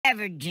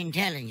average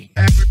intelligence.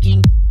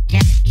 African,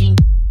 African,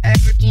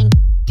 African,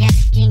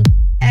 African,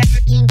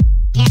 African,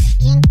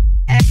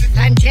 African,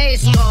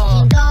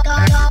 Francesco.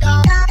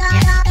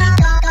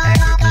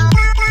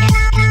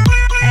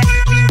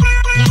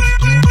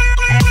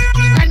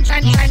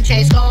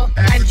 Francesco,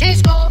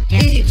 Francesco,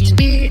 it's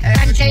speed,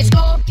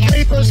 Francesco,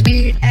 triple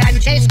speed,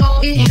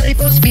 Francesco,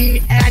 triple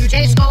speed,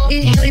 Francesco,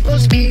 triple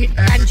speed,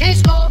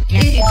 Francesco,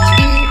 it's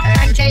speed,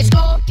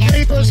 Francesco,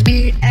 triple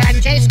speed,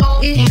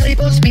 Francesco,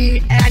 triple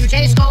speed,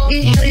 Francesco,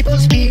 triple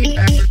speed.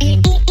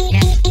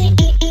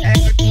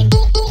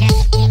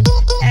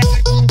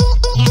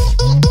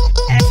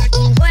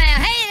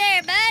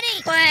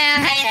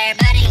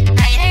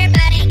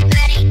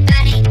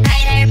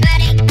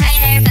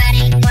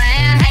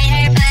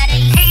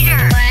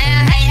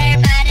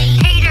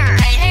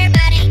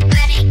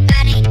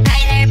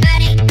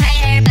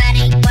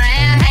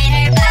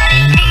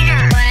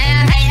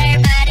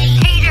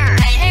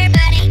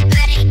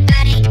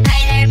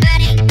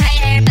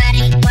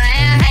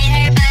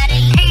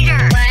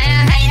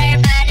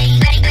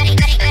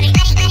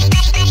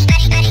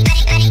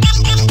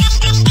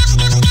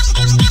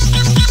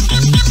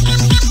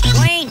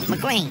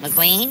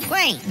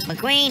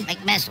 McQueen,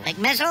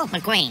 McMissile,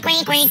 McQueen,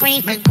 Queen,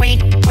 McQueen, McQueen,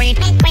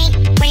 McMissile,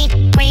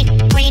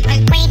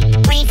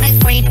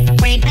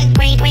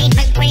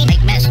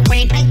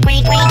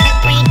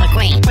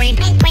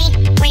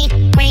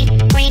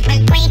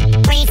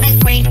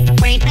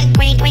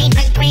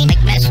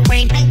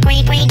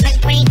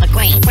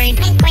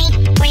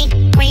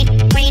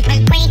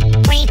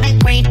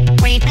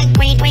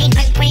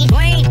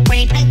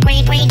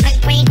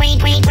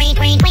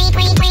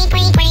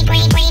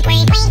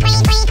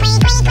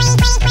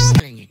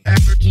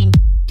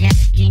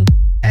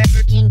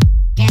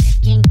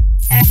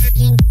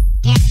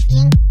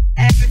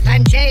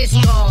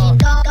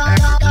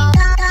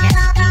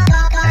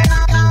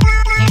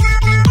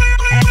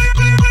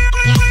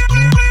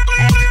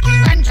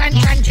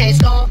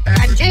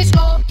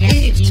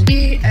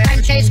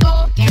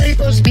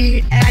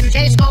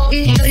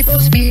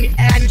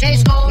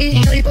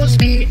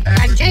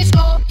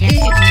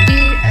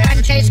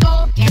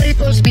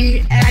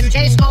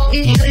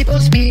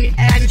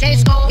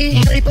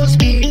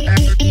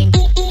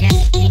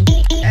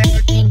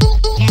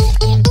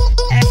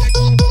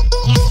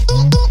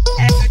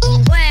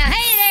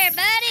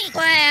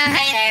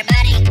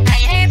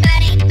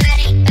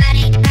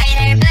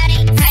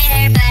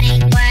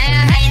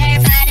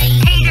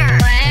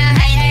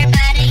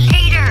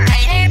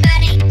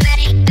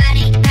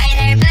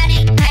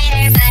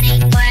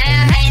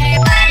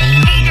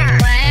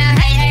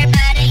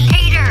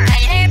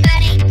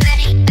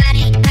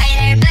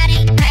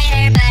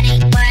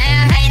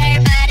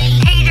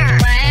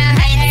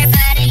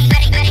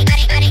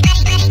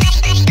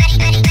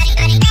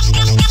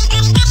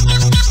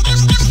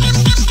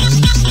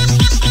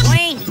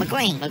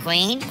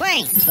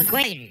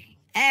 Queen,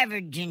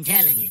 average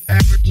intelligence.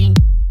 African,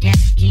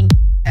 African,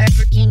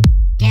 African,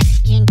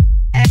 African,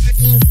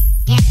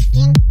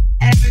 African,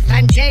 African,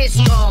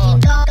 Francesco.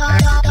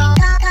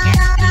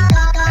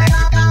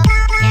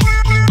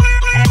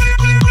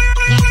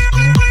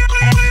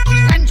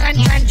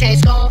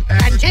 Francesco,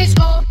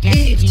 Francesco,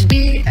 it's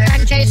speed,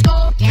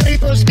 Francesco,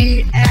 triple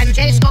speed,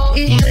 Francesco,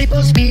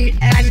 triple speed,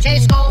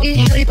 Francesco,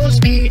 triple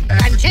speed,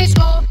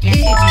 Francesco,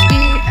 it's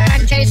speed,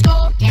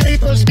 Francesco,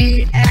 triple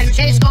speed,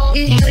 Francesco,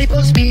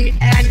 triple speed,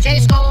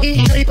 Francesco,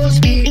 triple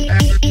speed.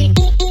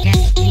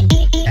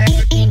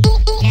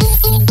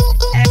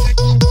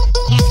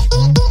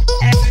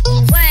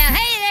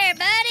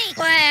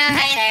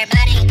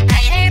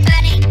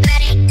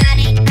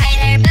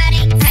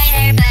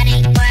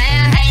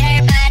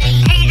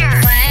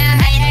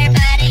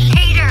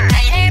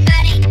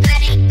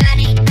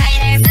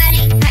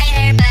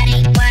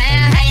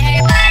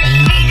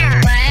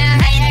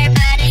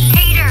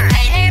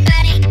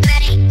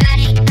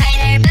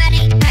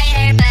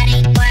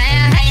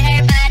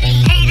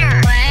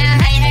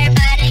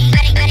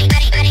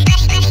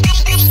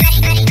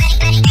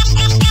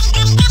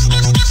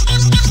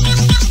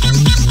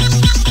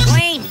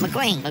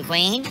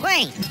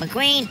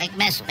 McQueen,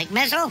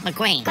 McMissile,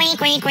 McQueen, Queen,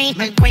 McQueen,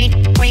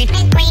 McMissile,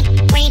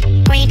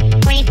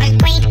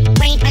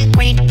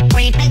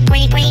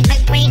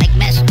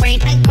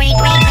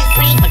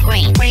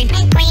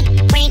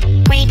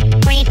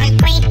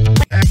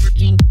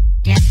 African,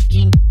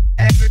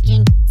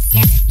 African,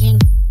 African,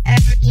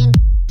 African,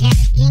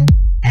 African,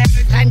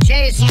 African,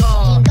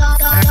 Francesco.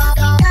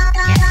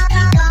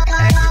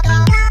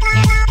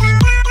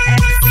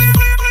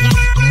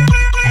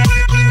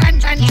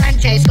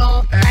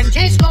 Francesco,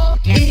 Francesco,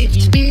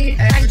 it's speed,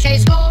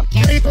 Francesco,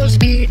 triple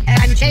speed,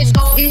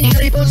 Francesco,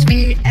 triple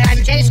speed,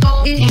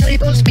 Francesco,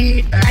 triple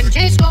speed,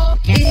 Francesco,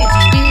 it's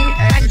speed,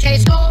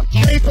 Francesco,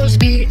 triple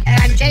speed,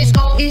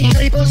 Francesco,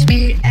 triple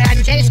speed,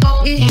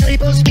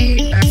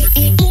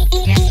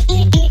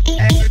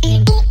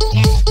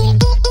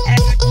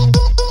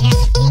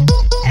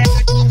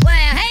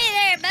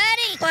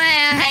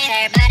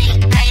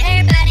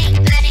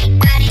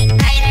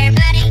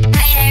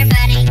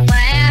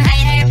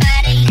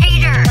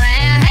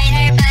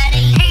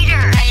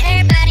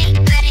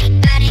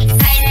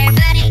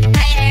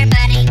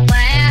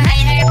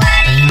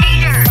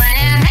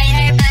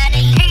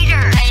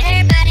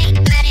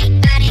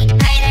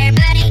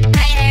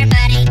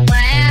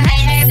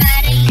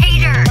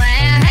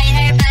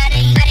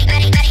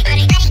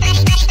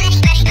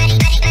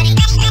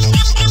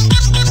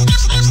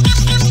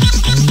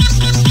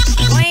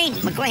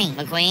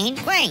 McQueen,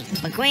 McQueen, Queen,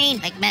 McQueen,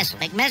 McMissile,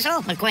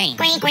 McMissile, McQueen,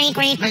 Queen, Queen,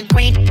 Queen, Queen,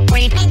 Queen,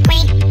 Queen, Queen,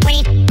 Queen,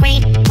 Queen,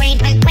 Queen, Queen,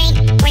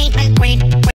 Queen, Queen, Queen, Queen.